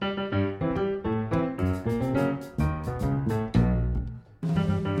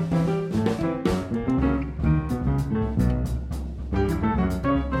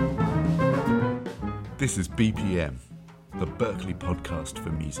This is BPM, the Berklee podcast for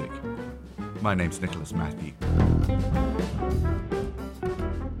music. My name's Nicholas Matthew.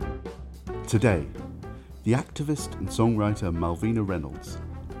 Today, the activist and songwriter Malvina Reynolds,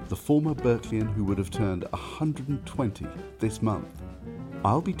 the former Berkeleyan who would have turned 120 this month.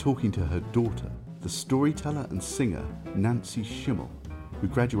 I'll be talking to her daughter, the storyteller and singer Nancy Schimmel, who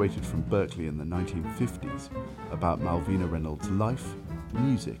graduated from Berklee in the 1950s, about Malvina Reynolds' life,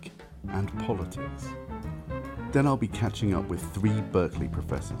 music, and politics. Then I'll be catching up with three Berklee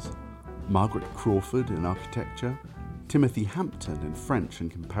professors: Margaret Crawford in architecture, Timothy Hampton in French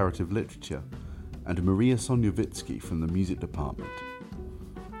and comparative literature, and Maria Sonyavitsky from the music department.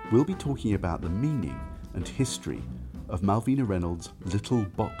 We'll be talking about the meaning and history of Malvina Reynolds' Little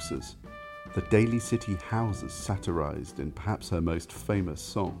Boxes, the Daly City houses satirized in perhaps her most famous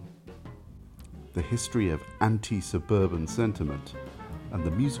song, the history of anti-suburban sentiment, and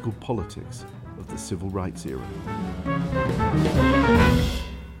the musical politics of the civil rights era.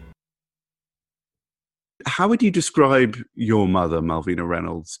 How would you describe your mother, Malvina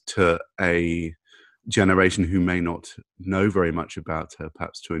Reynolds, to a generation who may not know very much about her,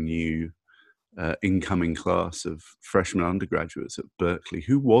 perhaps to a new incoming class of freshman undergraduates at Berklee?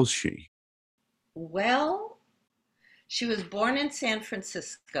 Who was she? Well, she was born in San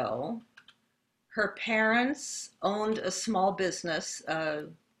Francisco. Her parents owned a small business, a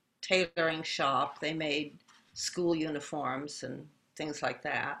tailoring shop. They made school uniforms and things like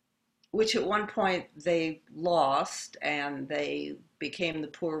that, which at one point they lost, and they became the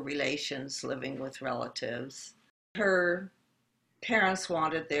poor relations living with relatives. Her parents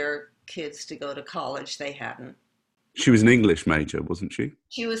wanted their kids to go to college. They hadn't. She was an English major, wasn't she?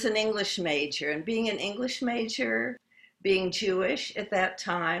 She was an English major, and being an English major, being Jewish at that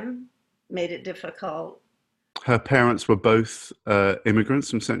time, made it difficult. Her parents were both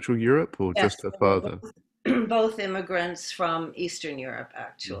immigrants from Central Europe, or Yes, just her father? both immigrants from Eastern Europe,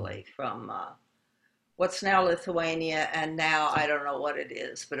 actually, from what's now Lithuania, and now I don't know what it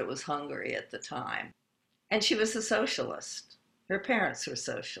is, but it was Hungary at the time. And she was a socialist. Her parents were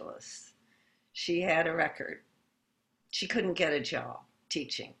socialists. She had a record. She couldn't get a job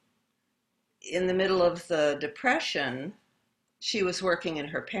teaching. In the middle of the Depression, she was working in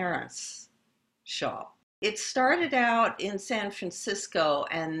her parents' shop. It started out in San Francisco,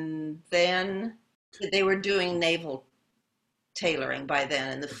 and then they were doing naval tailoring by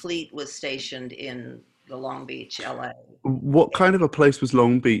then, and the fleet was stationed in the Long Beach, LA. What kind of a place was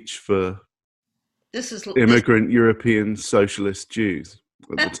Long Beach for immigrant European socialist Jews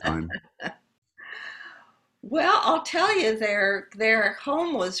at the time? Well, I'll tell you, their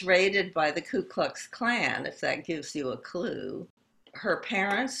home was raided by the Ku Klux Klan, if that gives you a clue. Her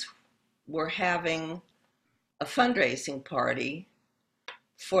parents were having a fundraising party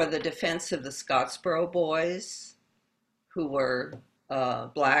for the defense of the Scottsboro Boys, who were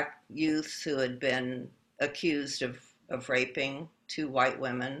black youths who had been accused of raping two white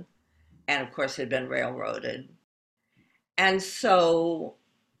women, and of course had been railroaded. And so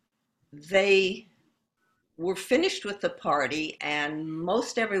they were finished with the party, and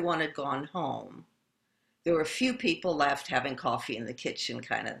most everyone had gone home. There were a few people left having coffee in the kitchen,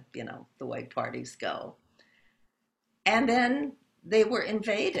 kind of, the way parties go. And then they were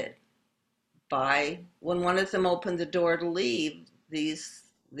invaded when one of them opened the door to leave, these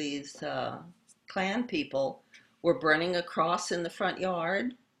Klan people were burning a cross in the front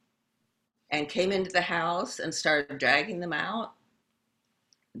yard and came into the house and started dragging them out.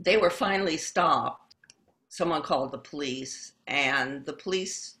 They were finally stopped. Someone called the police, and the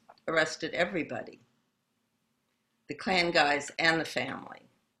police arrested everybody, the Klan guys and the family.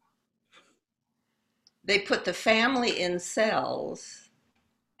 They put the family in cells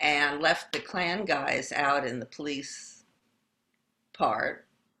and left the Klan guys out in the police part,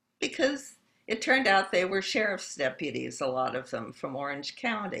 because it turned out they were sheriff's deputies, a lot of them from Orange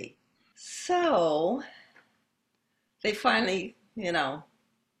County. So they finally,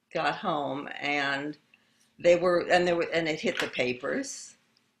 got home, and it hit the papers,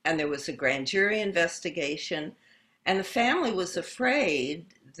 and there was a grand jury investigation, and the family was afraid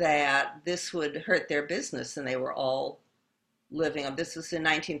that this would hurt their business, and they were all living on, this was in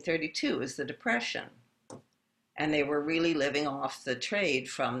 1932, it was the Depression, and they were really living off the trade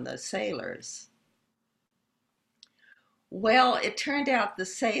from the sailors. Well, it turned out the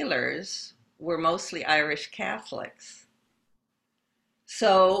sailors were mostly Irish Catholics.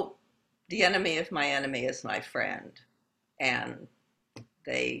 So the enemy of my enemy is my friend, and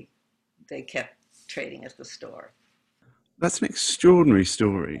they kept trading at the store. That's an extraordinary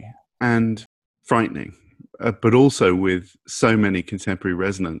story and frightening. but also with so many contemporary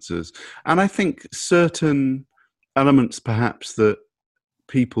resonances. And I think certain elements perhaps that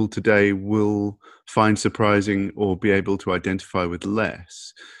people today will find surprising or be able to identify with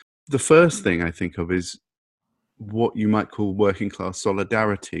less. The first thing I think of is what you might call working class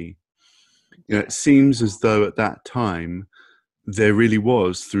solidarity. You know, it seems as though at that time there really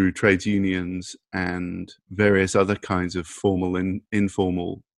was, through trades unions and various other kinds of formal and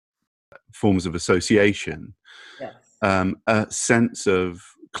informal forms of association, Yes. a sense of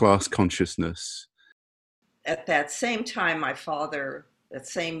class consciousness. At that same time, my father, that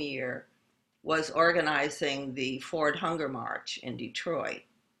same year, was organizing the Ford Hunger March in Detroit.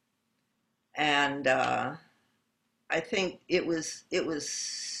 And I think it was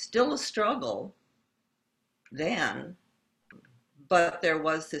still a struggle then, but there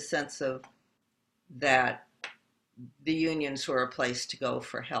was this sense of that the unions were a place to go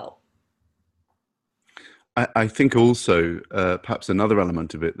for help. I think also perhaps another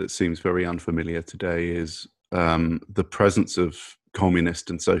element of it that seems very unfamiliar today is the presence of communist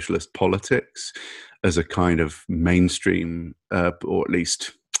and socialist politics as a kind of mainstream, or at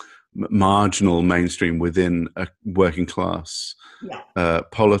least marginal mainstream within a working class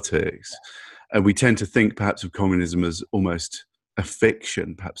politics. And we tend to think perhaps of communism as almost a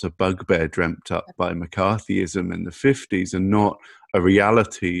fiction, perhaps a bugbear dreamt up by McCarthyism in the 50s, and not a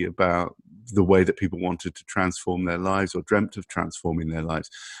reality about the way that people wanted to transform their lives or dreamt of transforming their lives.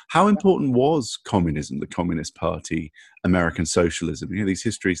 How important was communism, the Communist Party, American socialism? You know, these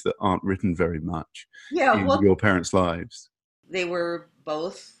histories that aren't written very much in your parents' lives. They were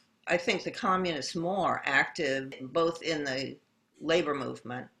both, I think the communists more active, both in the labor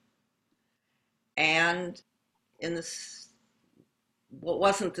movement and in what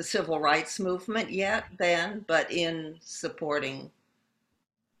wasn't the civil rights movement yet then, but in supporting,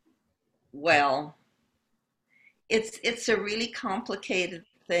 well, it's a really complicated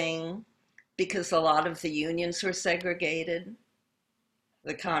thing because a lot of the unions were segregated.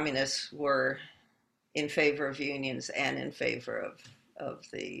 The communists were in favor of unions and in favor of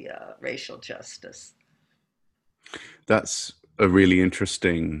the racial justice. That's a really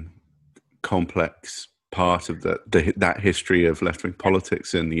interesting, complex part of that history of left-wing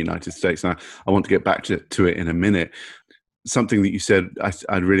politics in the United States. And I want to get back to it in a minute. Something that you said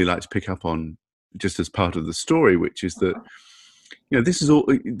I'd really like to pick up on just as part of the story, which is that, you know, this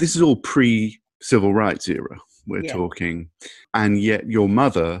is all pre-civil rights era we're talking, and yet your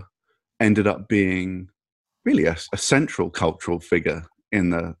mother ended up being really a central cultural figure in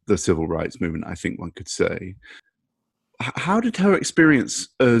the civil rights movement, I think one could say. How did her experience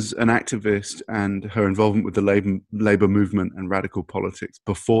as an activist and her involvement with the labor movement and radical politics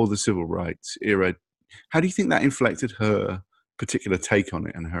before the civil rights era, how do you think that inflected her particular take on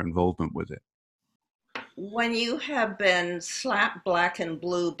it and her involvement with it? When you have been slapped black and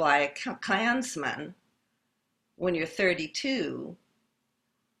blue by a Klansman when you're 32,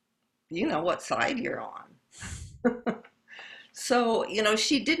 you know what side you're on. So, you know,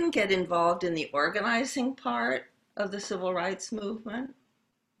 she didn't get involved in the organizing part of the civil rights movement.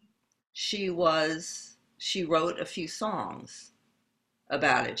 She wrote a few songs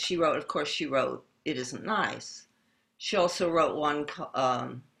about it. Of course, she wrote It Isn't Nice. She also wrote one,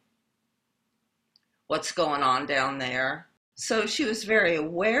 What's Going On Down There. So she was very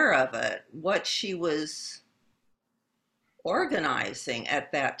aware of it. What she was organizing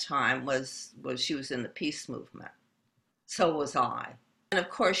at that time was she was in the peace movement. So was I. And of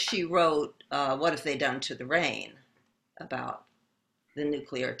course, she wrote What Have They Done to the Rain, about the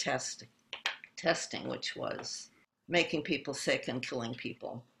nuclear testing, which was making people sick and killing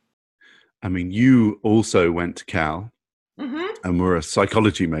people. I mean, you also went to Cal and were a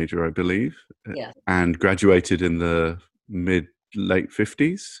psychology major, I believe, and graduated in the late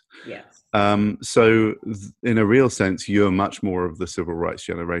 50s. Yes. So in a real sense, you're much more of the civil rights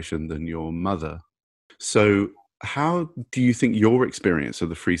generation than your mother. So how do you think your experience of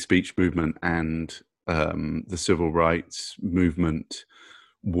the free speech movement and the civil rights movement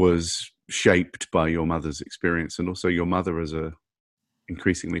was shaped by your mother's experience, and also your mother as a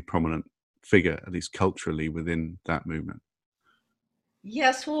increasingly prominent figure, at least culturally, within that movement?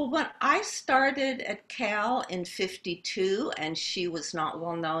 Yes, well, when I started at Cal in 52, and she was not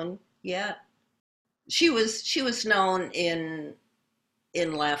well known yet. She was known in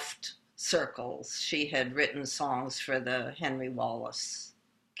left circles. She had written songs for the Henry Wallace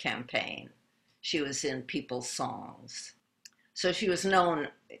campaign. She was in People's Songs. So she was known,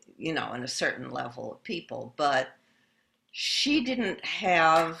 you know, in a certain level of people, but she didn't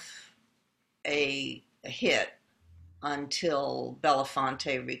have a hit until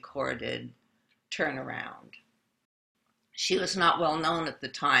Belafonte recorded turnaround. She was not well known at the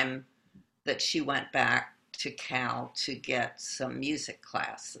time that she went back to Cal to get some music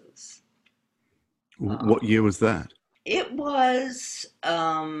classes. What year was that? It was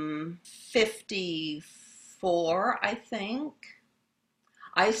 54, I think.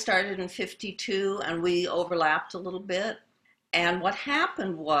 I started in 52 and we overlapped a little bit. And what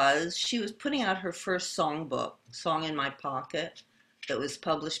happened was she was putting out her first songbook, Song in My Pocket, that was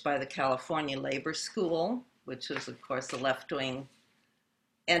published by the California Labor School, which was, of course, a left-wing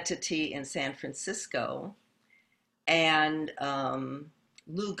entity in San Francisco. And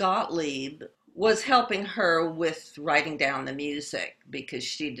Lou Gottlieb was helping her with writing down the music because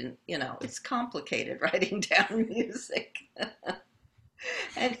she didn't, it's complicated writing down music.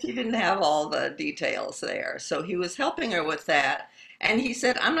 And she didn't have all the details there. So he was helping her with that. And he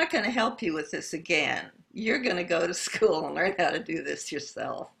said, I'm not going to help you with this again. You're going to go to school and learn how to do this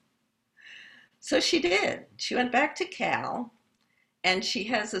yourself. So she did. She went back to Cal, and she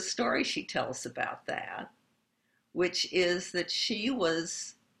has a story she tells about that, which is that she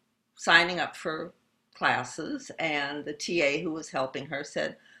was signing up for classes, and the TA who was helping her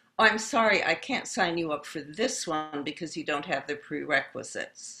said, "Oh, I'm sorry, I can't sign you up for this one because you don't have the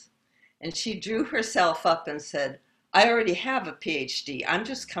prerequisites." And she drew herself up and said, "I already have a PhD. I'm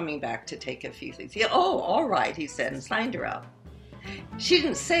just coming back to take a few things." "Yeah, oh, all right," he said, and signed her up. She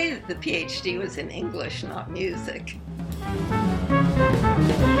didn't say that the PhD was in English, not music.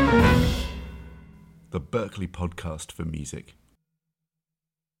 The Berklee Podcast for Music.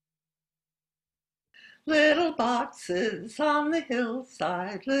 Little boxes on the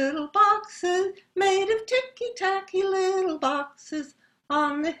hillside, little boxes made of ticky-tacky, little boxes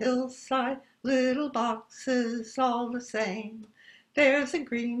on the hillside, little boxes all the same. There's a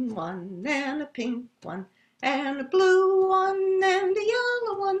green one and a pink one and a blue one and a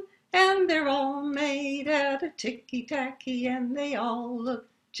yellow one, and they're all made out of ticky-tacky, and they all look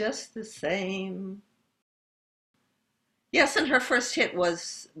just the same. Yes, and her first hit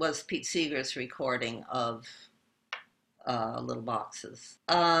was Pete Seeger's recording of Little Boxes.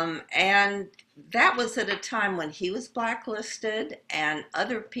 And that was at a time when he was blacklisted and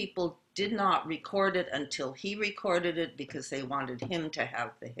other people did not record it until he recorded it because they wanted him to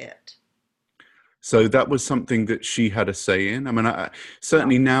have the hit. So that was something that she had a say in. I mean,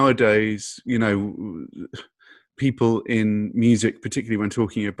 certainly nowadays, people in music, particularly when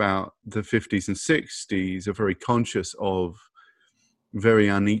talking about the 50s and 60s, are very conscious of very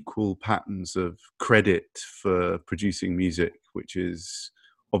unequal patterns of credit for producing music, which is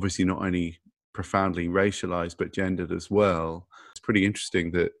obviously not only profoundly racialized, but gendered as well. It's pretty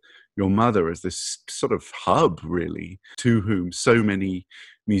interesting that your mother is this sort of hub, really, to whom so many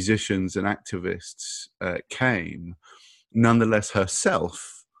musicians and activists came, nonetheless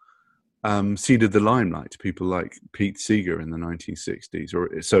herself ceded the limelight to people like Pete Seeger in the 1960s,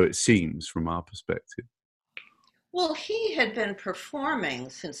 or so it seems from our perspective. Well, he had been performing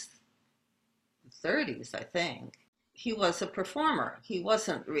since the 30s, I think. He was a performer. He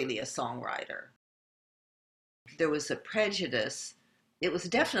wasn't really a songwriter. There was a prejudice. It was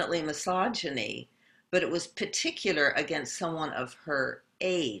definitely misogyny, but it was particular against someone of her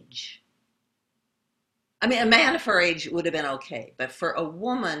age. I mean, a man of her age would have been okay, but for a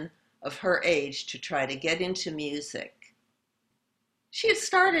woman of her age to try to get into music. She had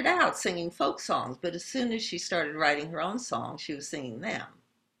started out singing folk songs, but as soon as she started writing her own songs, she was singing them.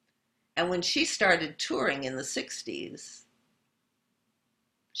 And when she started touring in the 60s,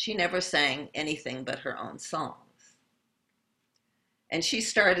 she never sang anything but her own songs. And she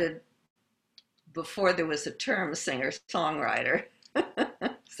started before there was a term singer-songwriter.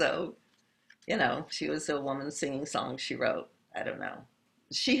 So, she was a woman singing songs she wrote. I don't know.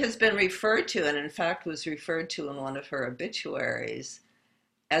 She has been referred to, and in fact was referred to in one of her obituaries,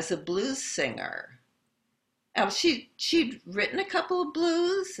 as a blues singer. Now, she'd written a couple of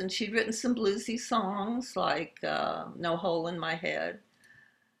blues, and she'd written some bluesy songs like No Hole in My Head.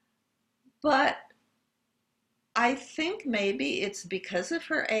 But I think maybe it's because of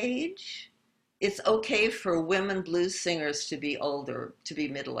her age. It's okay for women blues singers to be older, to be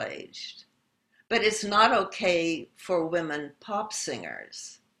middle-aged. But it's not okay for women pop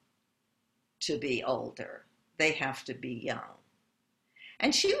singers to be older. They have to be young.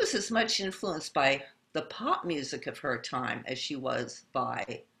 And she was as much influenced by the pop music of her time as she was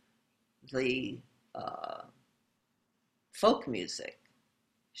by the folk music.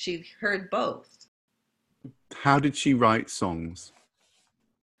 She heard both. How did she write songs?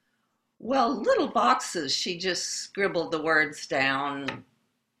 Well, Little Boxes, she just scribbled the words down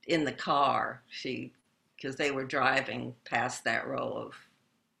in the car. Because they were driving past that row of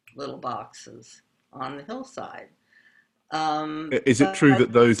little boxes on the hillside. Is it true But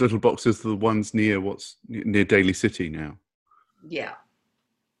that those little boxes are the ones near Daly City now? yeah,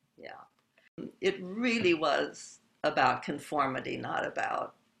 yeah. It really was about conformity, not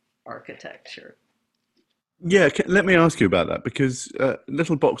about architecture. Yeah, let me ask you about that, because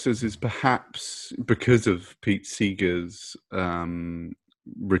Little Boxes is perhaps, because of Pete Seeger's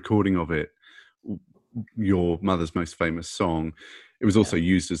recording of it, your mother's most famous song. It was also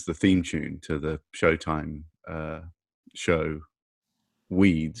used as the theme tune to the Showtime show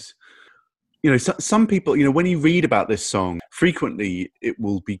Weeds. Some people, when you read about this song, frequently it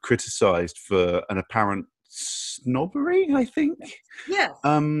will be criticized for an apparent snobbery, I think. Yes.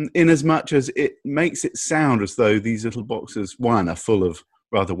 In as much as it makes it sound as though these little boxes, one, are full of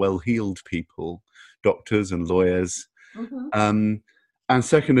rather well-heeled people, doctors and lawyers, and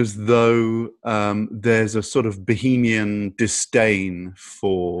second, as though there's a sort of bohemian disdain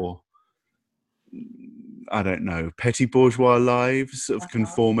for, I don't know, petty bourgeois lives of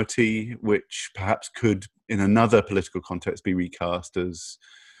conformity, which perhaps could, in another political context, be recast as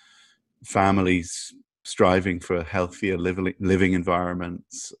families striving for healthier living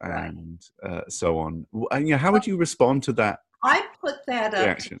environments and so on. And, how would you respond to that? I put that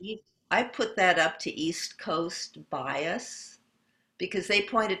reaction? up to East Coast bias, because they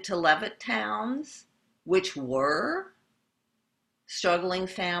pointed to Levittown's, which were struggling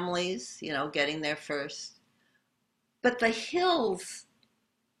families, getting there first. But the hills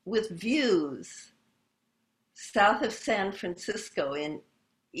with views south of San Francisco,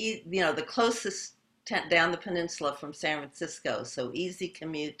 the closest down the peninsula from San Francisco, so easy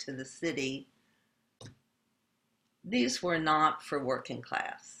commute to the city. These were not for working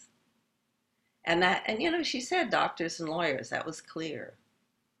class. And she said doctors and lawyers, that was clear.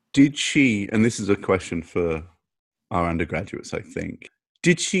 Did she, and this is a question for our undergraduates, I think,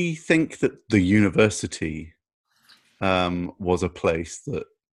 did she think that the university was a place that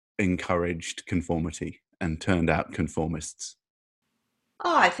encouraged conformity and turned out conformists?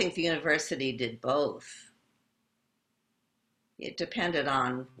 Oh, I think the university did both. It depended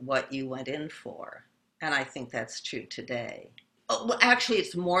on what you went in for. And I think that's true today. Well, actually,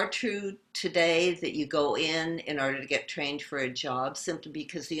 it's more true today that you go in order to get trained for a job simply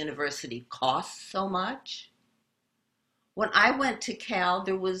because the university costs so much. When I went to Cal,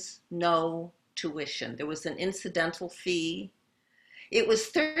 there was no tuition. There was an incidental fee. It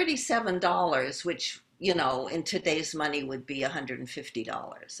was $37, which, in today's money would be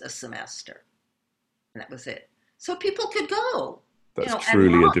 $150 a semester. And that was it. So people could go. That's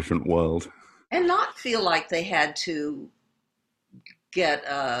truly a different world. And not feel like they had to get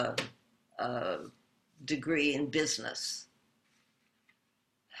a degree in business.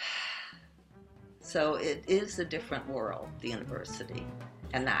 So it is a different world, the university.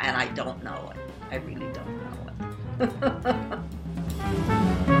 And I don't know it. I really don't know it.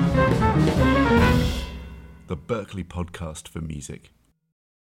 The Berklee Podcast for Music.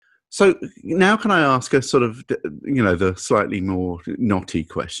 So now can I ask a sort of, the slightly more knotty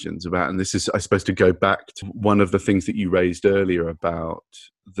questions about, and this is, I suppose, to go back to one of the things that you raised earlier about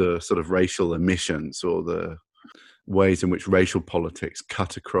the sort of racial emissions or the ways in which racial politics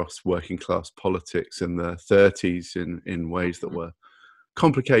cut across working class politics in the 30s in ways that were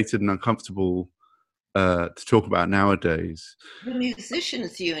complicated and uncomfortable to talk about nowadays. The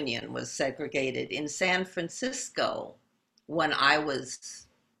musicians' union was segregated in San Francisco when I was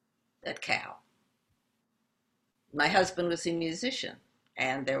at Cal. My husband was a musician,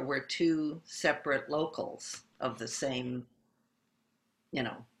 and there were two separate locals of the same,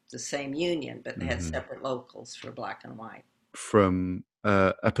 the same union, but they had separate locals for black and white. From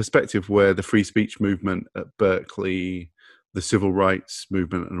a perspective where the free speech movement at Berklee, the civil rights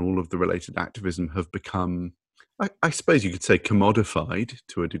movement, and all of the related activism have become, I suppose you could say, commodified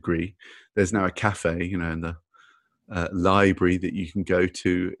to a degree. There's now a cafe, in the library that you can go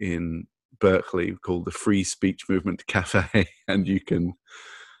to in Berklee called the Free Speech Movement Cafe, and you can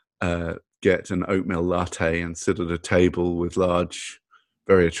get an oatmeal latte and sit at a table with large,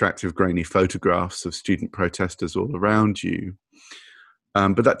 very attractive, grainy photographs of student protesters all around you.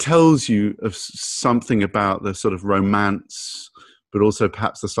 But that tells you of something about the sort of romance, but also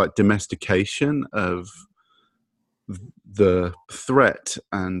perhaps the slight domestication of the threat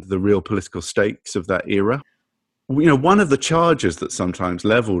and the real political stakes of that era. One of the charges that's sometimes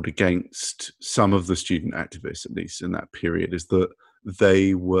leveled against some of the student activists, at least in that period, is that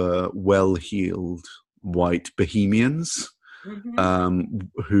they were well-heeled white bohemians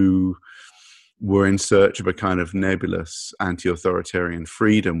who were in search of a kind of nebulous anti-authoritarian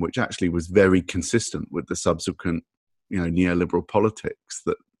freedom, which actually was very consistent with the subsequent, neoliberal politics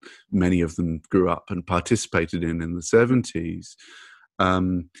that many of them grew up and participated in the 70s,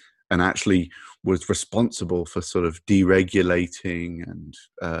 and actually was responsible for sort of deregulating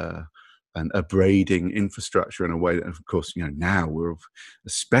and abrading infrastructure in a way that, of course, now we're,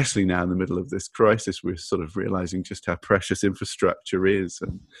 especially now in the middle of this crisis, we're sort of realizing just how precious infrastructure is,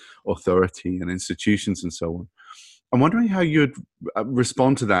 and authority and institutions and so on. I'm wondering how you'd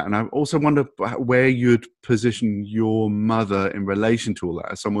respond to that. And I also wonder where you'd position your mother in relation to all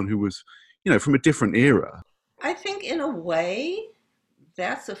that, as someone who was, from a different era. I think in a way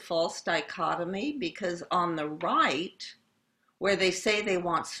that's a false dichotomy, because on the right, where they say they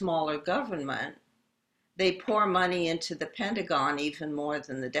want smaller government, they pour money into the Pentagon even more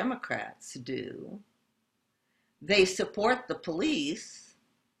than the Democrats do. They support the police,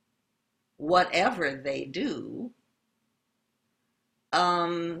 whatever they do.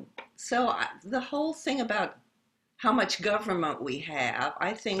 So the whole thing about how much government we have,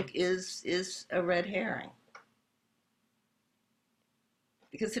 I think, is a red herring.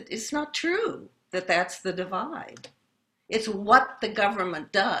 Because it's not true that that's the divide. It's what the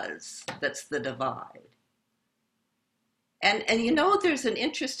government does that's the divide. And there's an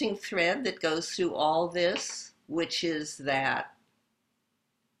interesting thread that goes through all this, which is that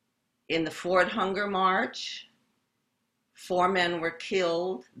in the Ford Hunger March, 4 men were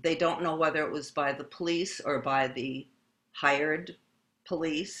killed. They don't know whether it was by the police or by the hired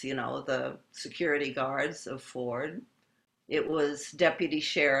police, the security guards of Ford. It was deputy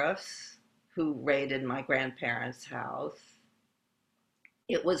sheriffs who raided my grandparents' house.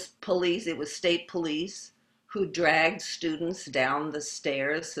 It was police, it was state police who dragged students down the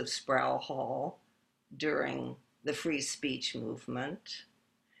stairs of Sproul Hall during the free speech movement.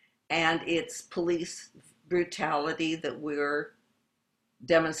 And it's police brutality that we're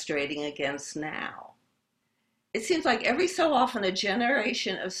demonstrating against now. It seems like every so often a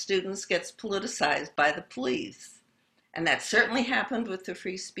generation of students gets politicized by the police. And that certainly happened with the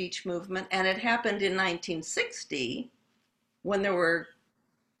free speech movement. And it happened in 1960 when there were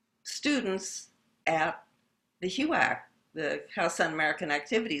students at the HUAC, the House Un-American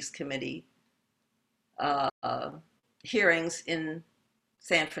Activities Committee, hearings in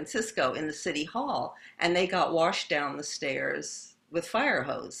San Francisco in the city hall, and they got washed down the stairs with fire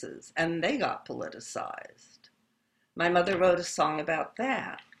hoses, and they got politicized. My mother wrote a song about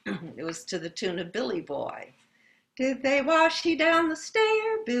that. It was to the tune of Billy Boy. Did they wash you down the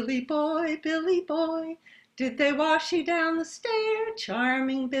stair, Billy Boy, Billy Boy? Did they wash you down the stair,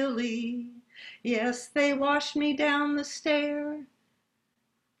 charming Billy? Yes, they washed me down the stair.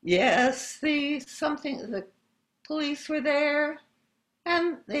 Yes, the police were there,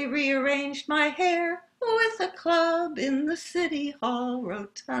 and they rearranged my hair with a club in the city hall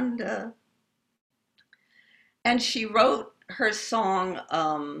rotunda. And she wrote her song,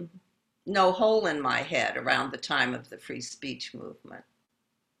 No Hole in My Head, around the time of the free speech movement.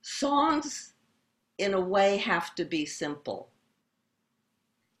 Songs, in a way, have to be simple.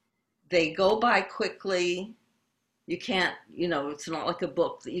 They go by quickly. You can't, it's not like a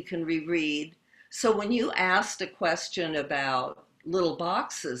book that you can reread. So when you asked a question about little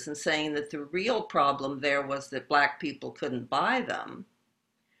boxes and saying that the real problem there was that Black people couldn't buy them,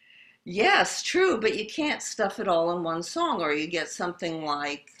 yes, true, but you can't stuff it all in one song, or you get something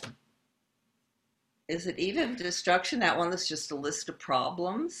like, is it Eve of Destruction? That one that's just a list of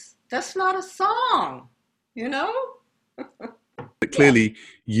problems. That's not a song, But clearly,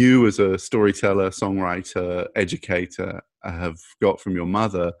 you as a storyteller, songwriter, educator, have got from your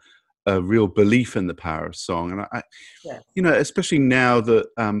mother a real belief in the power of song. And especially now that,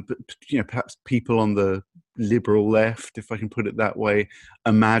 perhaps people on the liberal left, if I can put it that way,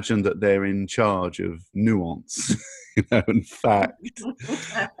 imagine that they're in charge of nuance, and fact,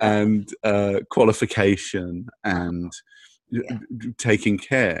 and qualification, and taking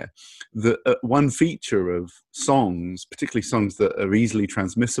care. The one feature of songs, particularly songs that are easily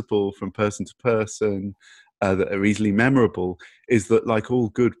transmissible from person to person, that are easily memorable, is that, like all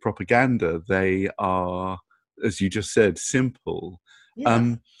good propaganda, they are, as you just said, simple.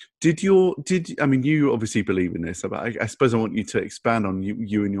 Yes. You obviously believe in this, but I suppose I want you to expand on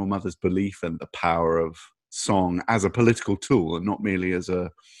you and your mother's belief in the power of song as a political tool, and not merely as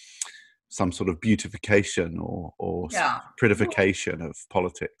some sort of beautification or prettification of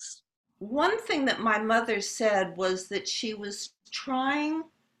politics. One thing that my mother said was that she was trying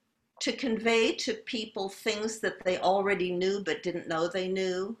to convey to people things that they already knew but didn't know they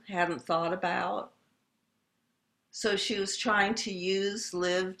knew, hadn't thought about. So she was trying to use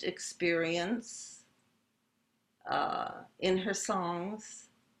lived experience in her songs.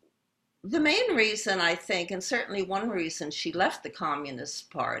 The main reason, I think, and certainly one reason she left the Communist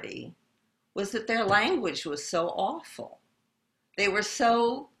Party, was that their language was so awful. They were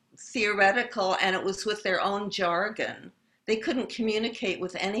so theoretical, and it was with their own jargon. They couldn't communicate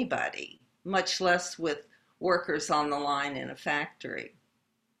with anybody, much less with workers on the line in a factory.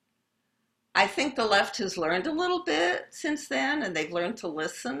 I think the left has learned a little bit since then, and they've learned to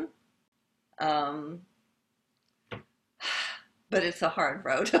listen. Um, but it's a hard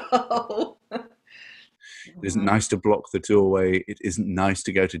road to hoe. It isn't nice to block the doorway. It isn't nice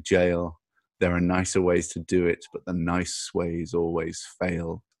to go to jail. There are nicer ways to do it, but the nice ways always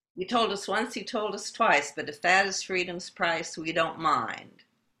fail. You told us once, you told us twice, but if that is freedom's price, we don't mind.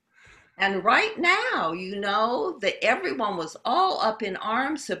 And right now, you know, that everyone was all up in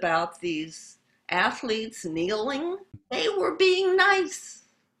arms about these athletes kneeling. They were being nice.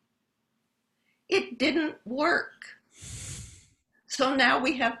 It didn't work. So now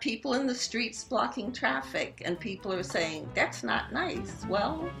we have people in the streets blocking traffic, and people are saying, that's not nice.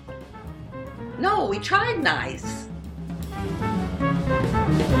 Well, no, we tried nice.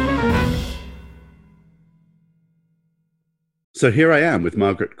 So here I am with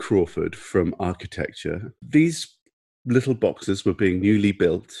Margaret Crawford from Architecture. These little boxes were being newly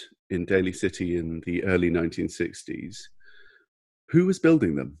built in Daly City in the early 1960s. Who was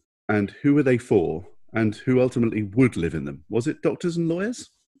building them, and who were they for, and who ultimately would live in them? Was it doctors and lawyers?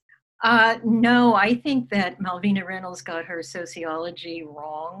 No, I think that Malvina Reynolds got her sociology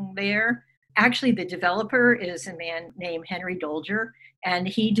wrong there. Actually, the developer is a man named Henry Dolger, and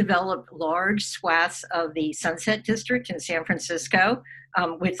he developed large swaths of the Sunset District in San Francisco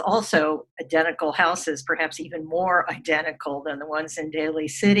with also identical houses, perhaps even more identical than the ones in Daly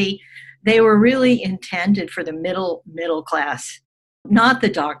City. They were really intended for the middle class, not the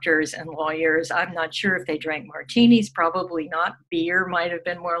doctors and lawyers. I'm not sure if they drank martinis, probably not. Beer might have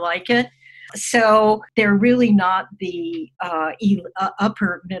been more like it. So they're really not the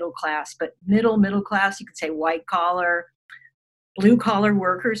upper middle class, but middle class, you could say white collar, blue collar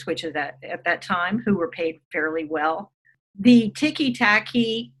workers, which is at that time, who were paid fairly well. The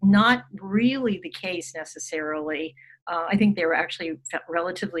ticky-tacky, not really the case necessarily. I think they were actually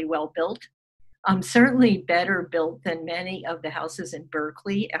relatively well built. Certainly better built than many of the houses in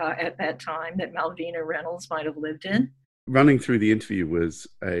Berkeley at that time that Malvina Reynolds might have lived in. Running through the interview was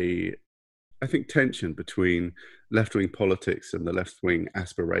I think, tension between left-wing politics and the left-wing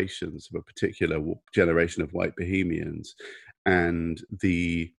aspirations of a particular generation of white bohemians and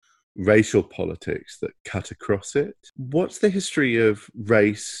the racial politics that cut across it. What's the history of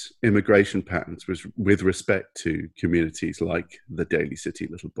race immigration patterns with respect to communities like the Daly City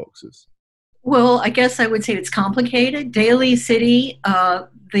Little Boxes? Well, I guess I would say it's complicated. Daly City,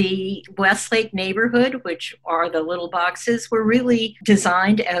 the Westlake neighborhood, which are the little boxes, were really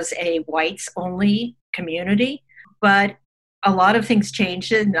designed as a whites-only community. But a lot of things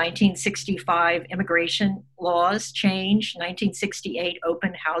changed in 1965. Immigration laws changed, 1968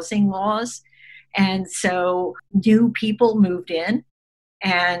 open housing laws. And so new people moved in,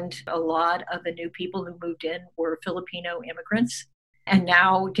 and a lot of the new people who moved in were Filipino immigrants. And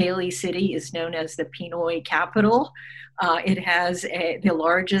now Daly City is known as the Pinoy capital. It has the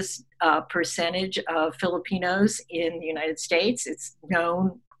largest percentage of Filipinos in the United States. It's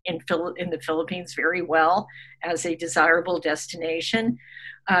known in the Philippines very well as a desirable destination.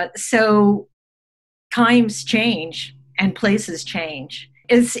 So times change and places change.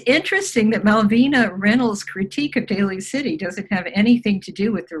 It's interesting that Malvina Reynolds' critique of Daly City doesn't have anything to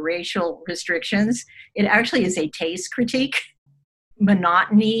do with the racial restrictions. It actually is a taste critique.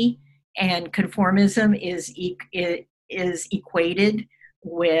 Monotony and conformism is equated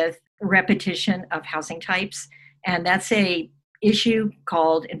with repetition of housing types. And that's a issue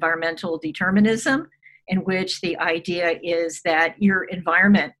called environmental determinism, in which the idea is that your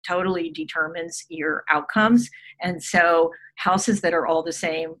environment totally determines your outcomes. And so houses that are all the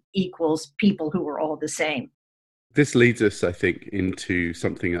same equals people who are all the same. This leads us, I think, into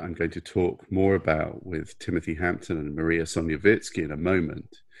something that I'm going to talk more about with Timothy Hampton and Maria Soniavitsky in a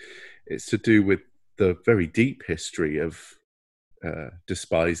moment. It's to do with the very deep history of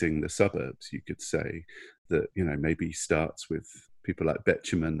despising the suburbs, you could say, that, you know, maybe starts with people like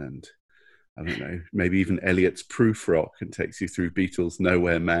Betjeman and, I don't know, maybe even Eliot's Proof Rock, and takes you through Beatles'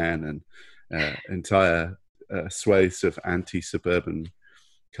 Nowhere Man and entire swathes of anti-suburban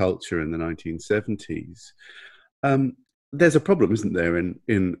culture in the 1970s. There's a problem, isn't there,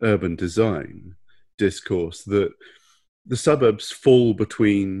 in urban design discourse, that the suburbs fall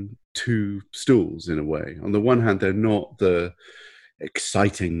between two stools in a way. On the one hand, they're not the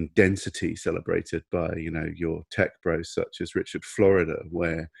exciting density celebrated by, your tech bros such as Richard Florida,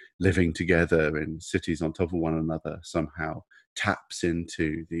 where living together in cities on top of one another somehow taps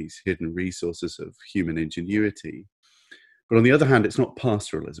into these hidden resources of human ingenuity. But on the other hand, it's not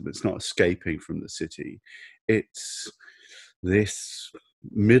pastoralism. It's not escaping from the city. It's this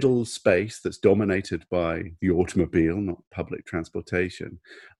middle space that's dominated by the automobile, not public transportation,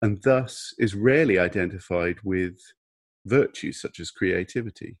 and thus is rarely identified with virtues such as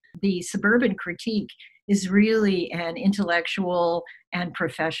creativity. The suburban critique is really an intellectual and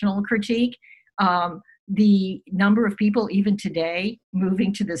professional critique. The number of people even today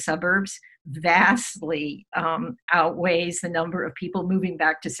moving to the suburbs vastly outweighs the number of people moving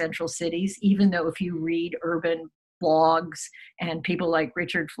back to central cities, even though if you read urban blogs and people like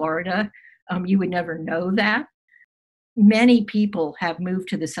Richard Florida, you would never know that. Many people have moved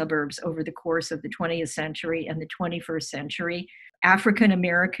to the suburbs over the course of the 20th century and the 21st century. African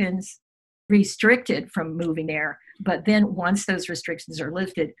Americans restricted from moving there, but then once those restrictions are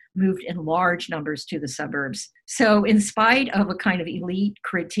lifted, moved in large numbers to the suburbs. So in spite of a kind of elite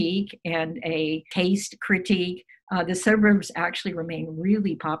critique and a taste critique, the suburbs actually remain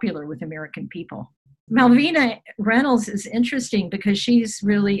really popular with American people. Malvina Reynolds is interesting because she's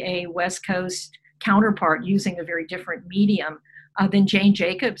really a West Coast counterpart using a very different medium than Jane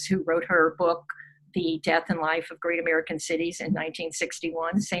Jacobs, who wrote her book, The Death and Life of Great American Cities in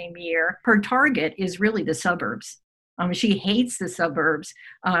 1961, same year. Her target is really the suburbs. She hates the suburbs.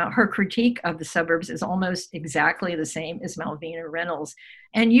 Her critique of the suburbs is almost exactly the same as Malvina Reynolds.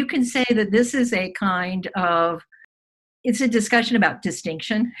 And you can say that this is a kind of, it's a discussion about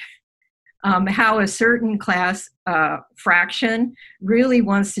distinction. How a certain class fraction really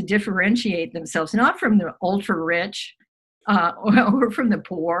wants to differentiate themselves, not from the ultra-rich or from the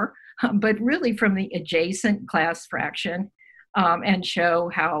poor, but really from the adjacent class fraction, and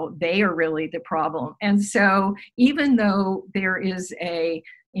show how they are really the problem. And so even though there is a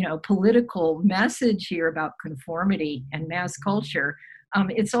political message here about conformity and mass culture,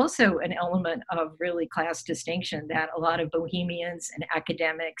 it's also an element of really class distinction that a lot of bohemians and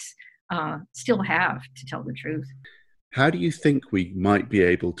academics still have, to tell the truth. How do you think we might be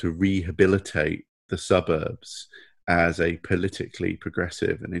able to rehabilitate the suburbs as a politically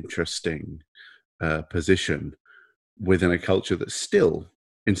progressive and interesting position within a culture that still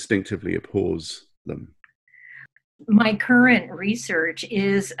instinctively abhors them? My current research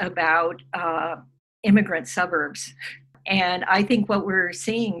is about immigrant suburbs. And I think what we're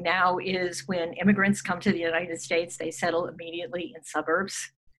seeing now is when immigrants come to the United States, they settle immediately in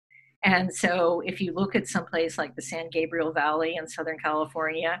suburbs. And so if you look at someplace like the San Gabriel Valley in Southern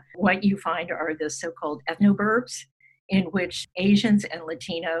California, what you find are the so-called ethnoburbs, in which Asians and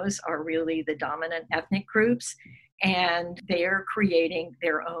Latinos are really the dominant ethnic groups, and they are creating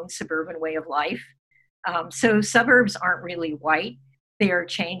their own suburban way of life. So suburbs aren't really white. They are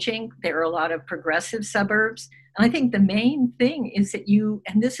changing. There are a lot of progressive suburbs. And I think the main thing is that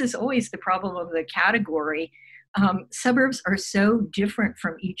and this is always the problem of the category, suburbs are so different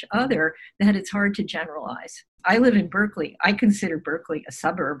from each other that it's hard to generalize. I live in Berkeley. I consider Berkeley a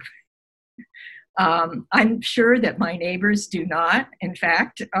suburb. I'm sure that my neighbors do not, in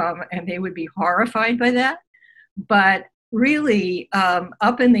fact, and they would be horrified by that. But really,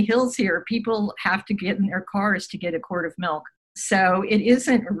 up in the hills here, people have to get in their cars to get a quart of milk. So it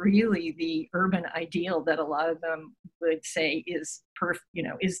isn't really the urban ideal that a lot of them would say is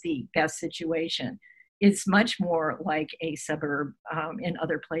the best situation. It's much more like a suburb in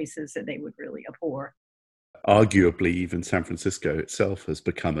other places that they would really abhor. Arguably, even San Francisco itself has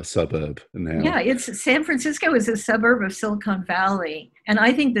become a suburb now. Yeah, San Francisco is a suburb of Silicon Valley. And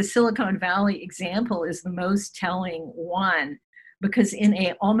I think the Silicon Valley example is the most telling one, because in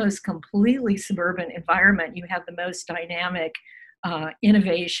a almost completely suburban environment, you have the most dynamic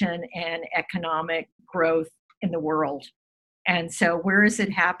innovation and economic growth in the world. And so where is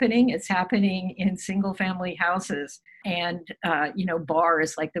it happening? It's happening in single family houses and,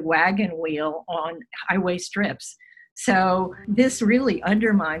 bars like the Wagon Wheel on highway strips. So this really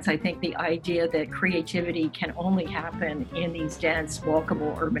undermines, I think, the idea that creativity can only happen in these dense,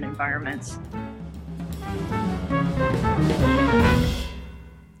 walkable urban environments.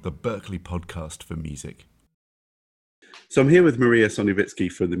 The Berkeley Podcast for Music. So I'm here with Maria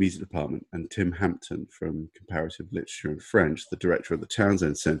Soniewicki from the Music Department and Tim Hampton from Comparative Literature and French, the director of the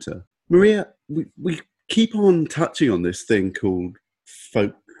Townsend Centre. Maria, we keep on touching on this thing called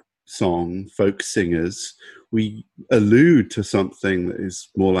folk song, folk singers. We allude to something that is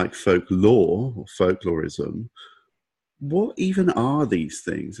more like folklore or folklorism. What even are these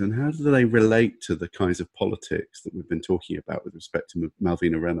things, and how do they relate to the kinds of politics that we've been talking about with respect to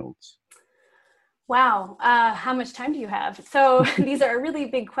Malvina Reynolds? Wow, how much time do you have? So these are really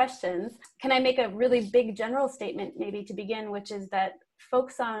big questions. Can I make a really big general statement maybe to begin, which is that folk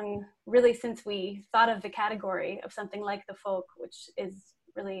song, really since we thought of the category of something like the folk, which is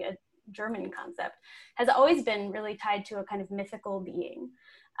really a German concept, has always been really tied to a kind of mythical being.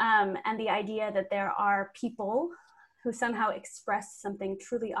 And the idea that there are people who somehow express something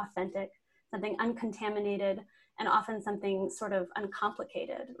truly authentic, something uncontaminated, and often something sort of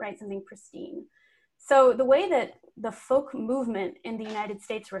uncomplicated, right? Something pristine. So the way that the folk movement in the United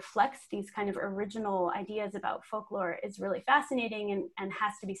States reflects these kind of original ideas about folklore is really fascinating and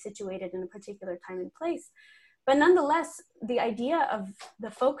has to be situated in a particular time and place. But nonetheless, the idea of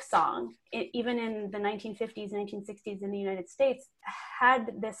the folk song, even in the 1950s, 1960s in the United States,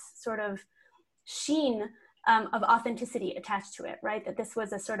 had this sort of sheen of authenticity attached to it, right? That this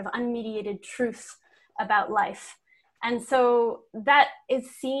was a sort of unmediated truth about life. And so that is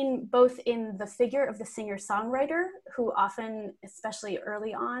seen both in the figure of the singer-songwriter, who often, especially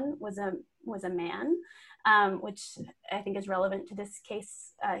early on, was a man, which I think is relevant to this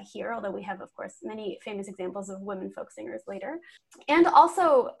case here, although we have, of course, many famous examples of women folk singers later, and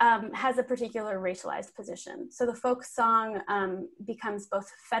also has a particular racialized position. So the folk song becomes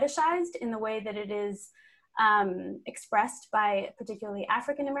both fetishized in the way that it is expressed by particularly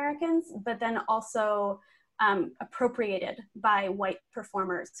African Americans, but then also appropriated by white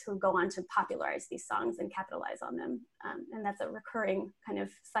performers who go on to popularize these songs and capitalize on them. And that's a recurring kind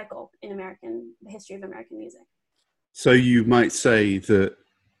of cycle in the history of American music. So you might say that,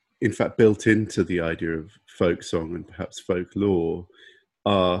 in fact, built into the idea of folk song and perhaps folklore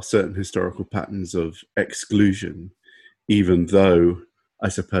are certain historical patterns of exclusion, even though I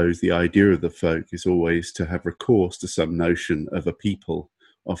suppose the idea of the folk is always to have recourse to some notion of a people,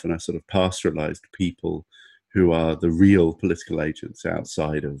 often a sort of pastoralized people, who are the real political agents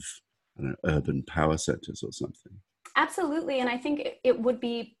outside of, I don't know, urban power centers or something. Absolutely, and I think it would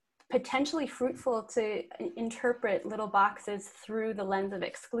be potentially fruitful to interpret Little Boxes through the lens of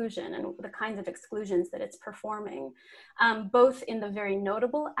exclusion and the kinds of exclusions that it's performing, both in the very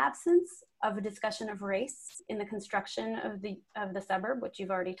notable absence of a discussion of race in the construction of the suburb, which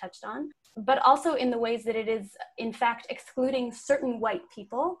you've already touched on, but also in the ways that it is, in fact, excluding certain white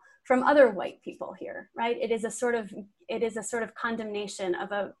people from other white people here, right? It is a sort of condemnation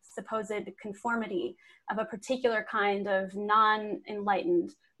of a supposed conformity of a particular kind of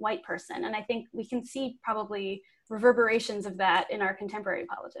non-enlightened white person. And I think we can see probably reverberations of that in our contemporary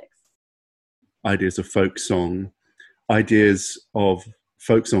politics. Ideas of folk song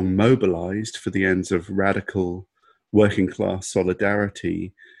mobilized for the ends of radical working class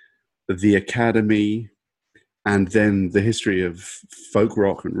solidarity, the academy, and then the history of folk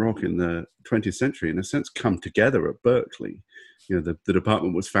rock and rock in the 20th century, in a sense, come together at Berklee. You know, the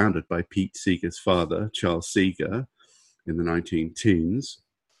department was founded by Pete Seeger's father, Charles Seeger, in the 19-teens.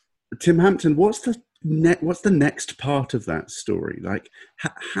 Tim Hampton, what's the next part of that story? Like,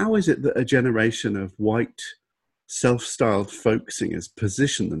 how is it that a generation of white self-styled folk singers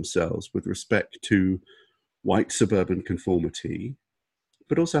position themselves with respect to white suburban conformity?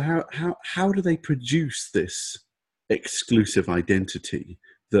 But also, how do they produce this exclusive identity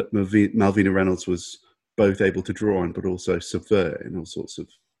that Malvina Reynolds was both able to draw on, but also subvert in all sorts of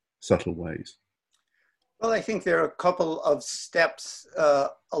subtle ways? Well, I think there are a couple of steps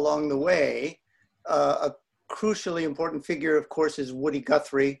along the way. A crucially important figure, of course, is Woody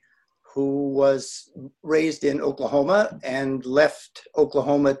Guthrie, who was raised in Oklahoma and left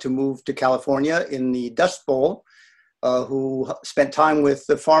Oklahoma to move to California in the Dust Bowl. Who spent time with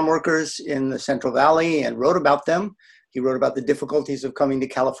the farm workers in the Central Valley and wrote about them. He wrote about the difficulties of coming to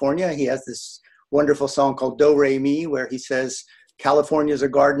California. He has this wonderful song called Do Re Mi, where he says, California is a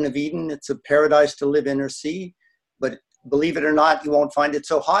Garden of Eden. It's a paradise to live in or see. But believe it or not, you won't find it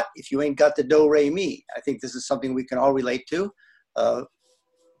so hot if you ain't got the Do Re Mi. I think this is something we can all relate to,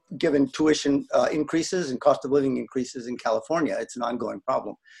 given tuition increases and cost of living increases in California. It's an ongoing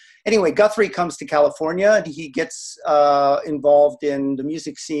problem. Anyway, Guthrie comes to California. He gets involved in the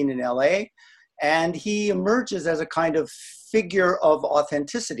music scene in LA, and he emerges as a kind of figure of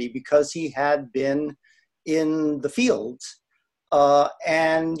authenticity because he had been in the fields,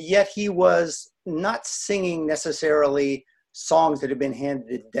 and yet he was not singing necessarily songs that had been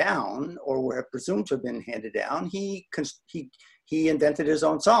handed down or were presumed to have been handed down. He invented his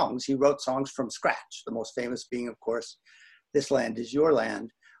own songs. He wrote songs from scratch, the most famous being, of course, This Land Is Your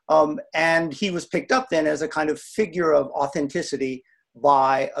Land. And he was picked up then as a kind of figure of authenticity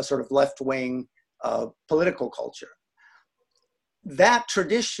by a sort of left-wing political culture. that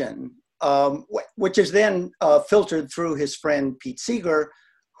tradition, which is then filtered through his friend Pete Seeger,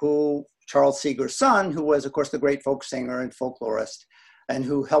 Charles Seeger's son, who was, of course, the great folk singer and folklorist, and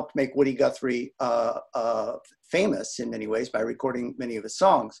who helped make Woody Guthrie famous in many ways by recording many of his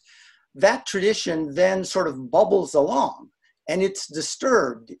songs. That tradition then sort of bubbles along, and it's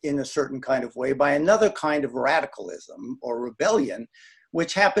disturbed in a certain kind of way by another kind of radicalism or rebellion,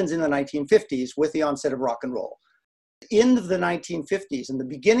 which happens in the 1950s with the onset of rock and roll. In the 1950s and the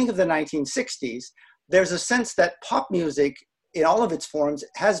beginning of the 1960s, there's a sense that pop music in all of its forms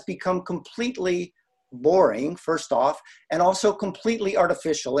has become completely boring, first off, and also completely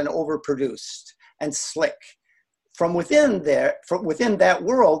artificial and overproduced and slick. From within that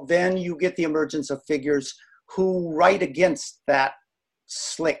world, then you get the emergence of figures who write against that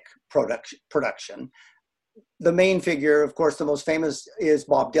slick production. The main figure, of course, the most famous is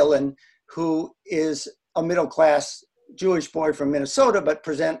Bob Dylan, who is a middle-class Jewish boy from Minnesota, but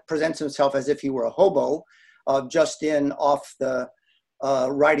presents himself as if he were a hobo, just off the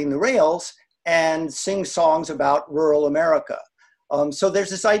riding the rails, and sings songs about rural America. So there's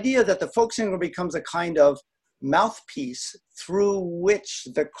this idea that the folk singer becomes a kind of mouthpiece through which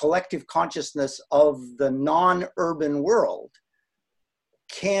the collective consciousness of the non-urban world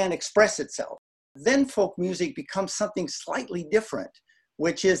can express itself. Then folk music becomes something slightly different,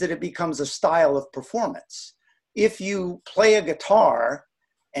 which is that it becomes a style of performance. If you play a guitar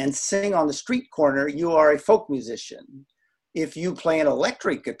and sing on the street corner, you are a folk musician. If you play an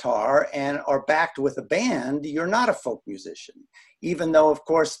electric guitar and are backed with a band, you're not a folk musician. Even though, of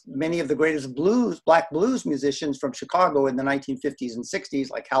course, many of the greatest black blues musicians from Chicago in the 1950s and 60s,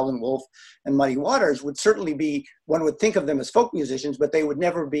 like Howlin' Wolf and Muddy Waters, would certainly be, one would think of them as folk musicians, but they would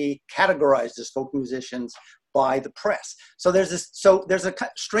never be categorized as folk musicians by the press. So there's a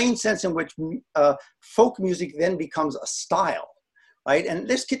strange sense in which folk music then becomes a style, right? And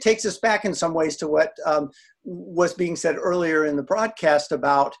this takes us back in some ways to what was being said earlier in the broadcast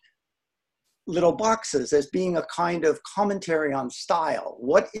about little boxes as being a kind of commentary on style.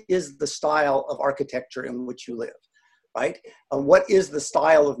 What is the style of architecture in which you live, right? What is the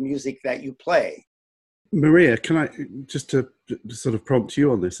style of music that you play? Maria, can I just to sort of prompt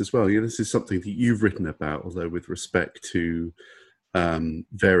you on this as well? This is something that you've written about, although with respect to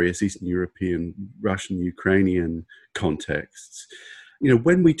various Eastern European, Russian, Ukrainian contexts.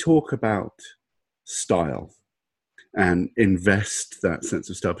 When we talk about style and invest that sense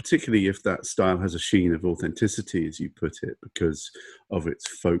of style, particularly if that style has a sheen of authenticity, as you put it, because of its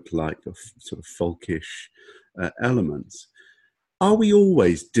folk-like or sort of folkish elements, are we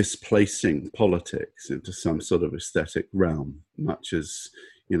always displacing politics into some sort of aesthetic realm, much as,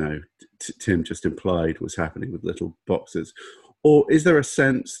 Tim just implied was happening with Little Boxes? Or is there a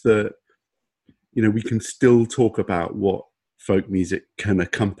sense that, we can still talk about what folk music can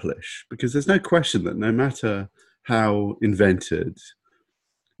accomplish? Because there's no question that no matter how invented,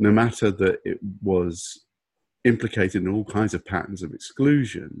 no matter that it was implicated in all kinds of patterns of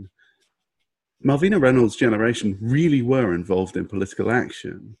exclusion, Malvina Reynolds' generation really were involved in political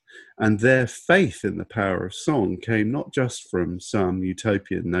action, and their faith in the power of song came not just from some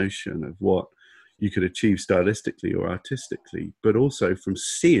utopian notion of what you could achieve stylistically or artistically, but also from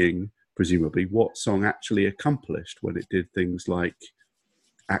seeing, presumably, what song actually accomplished when it did things like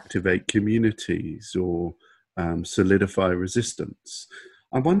activate communities or solidify resistance.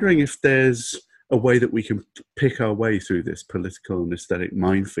 I'm wondering if there's a way that we can pick our way through this political and aesthetic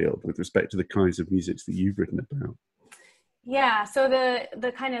minefield with respect to the kinds of musics that you've written about. Yeah, so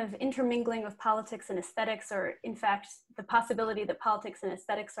the kind of intermingling of politics and aesthetics, or in fact, the possibility that politics and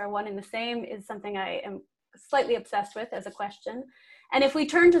aesthetics are one and the same, is something I am slightly obsessed with as a question. And if we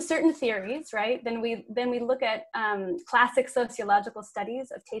turn to certain theories, right, then we look at classic sociological studies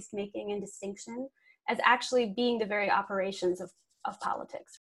of taste making and distinction as actually being the very operations of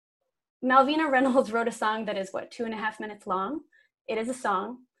politics. Malvina Reynolds wrote a song that is, 2.5 minutes long. It is a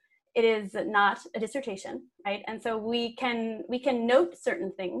song. It is not a dissertation, right? And so we can note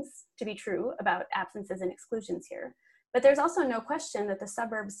certain things to be true about absences and exclusions here. But there's also no question that the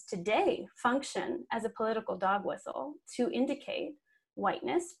suburbs today function as a political dog whistle to indicate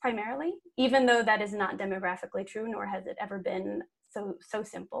whiteness primarily, even though that is not demographically true, nor has it ever been so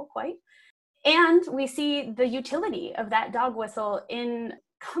simple quite. And we see the utility of that dog whistle in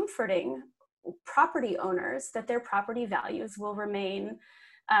comforting property owners that their property values will remain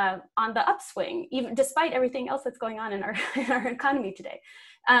on the upswing, even despite everything else that's going on in our economy today.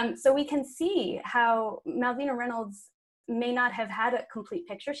 So we can see how Malvina Reynolds may not have had a complete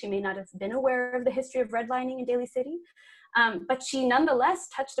picture. She may not have been aware of the history of redlining in Daly City, but she nonetheless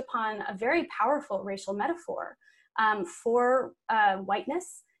touched upon a very powerful racial metaphor for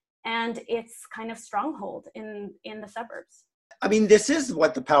whiteness and its kind of stronghold in the suburbs. I mean, this is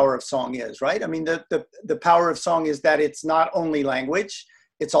what the power of song is, right? I mean, the power of song is that it's not only language,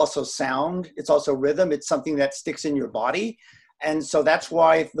 it's also sound, it's also rhythm, it's something that sticks in your body. And so that's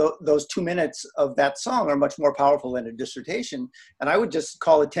why those 2 minutes of that song are much more powerful than a dissertation. And I would just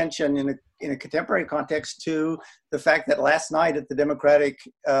call attention in a contemporary context to the fact that last night at the Democratic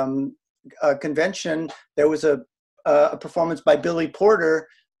convention, there was a performance by Billy Porter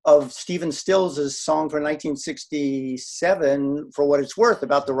of Stephen Stills' song for 1967, For What It's Worth,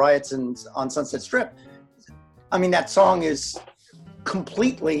 about the riots on Sunset Strip. I mean, that song is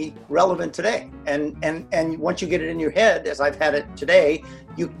completely relevant today. And once you get it in your head, as I've had it today,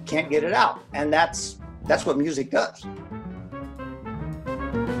 you can't get it out. And that's what music does.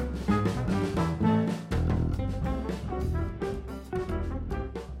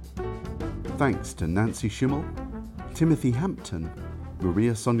 Thanks to Nancy Schimmel, Timothy Hampton,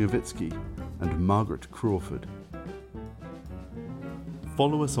 Maria Soniavitsky, and Margaret Crawford.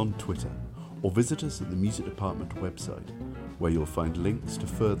 Follow us on Twitter or visit us at the Music Department website, where you'll find links to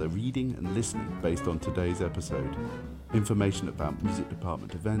further reading and listening based on today's episode, information about Music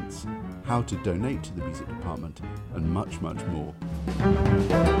Department events, how to donate to the Music Department, and much, much more.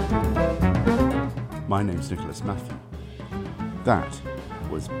 My name's Nicholas Matthew. That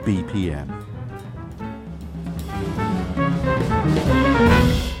was BPM.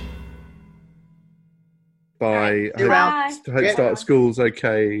 Bye. Bye. Hope start school's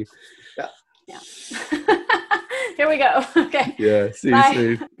okay. Yeah. Here we go. Okay. Yeah. See you Bye.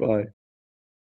 soon. Bye.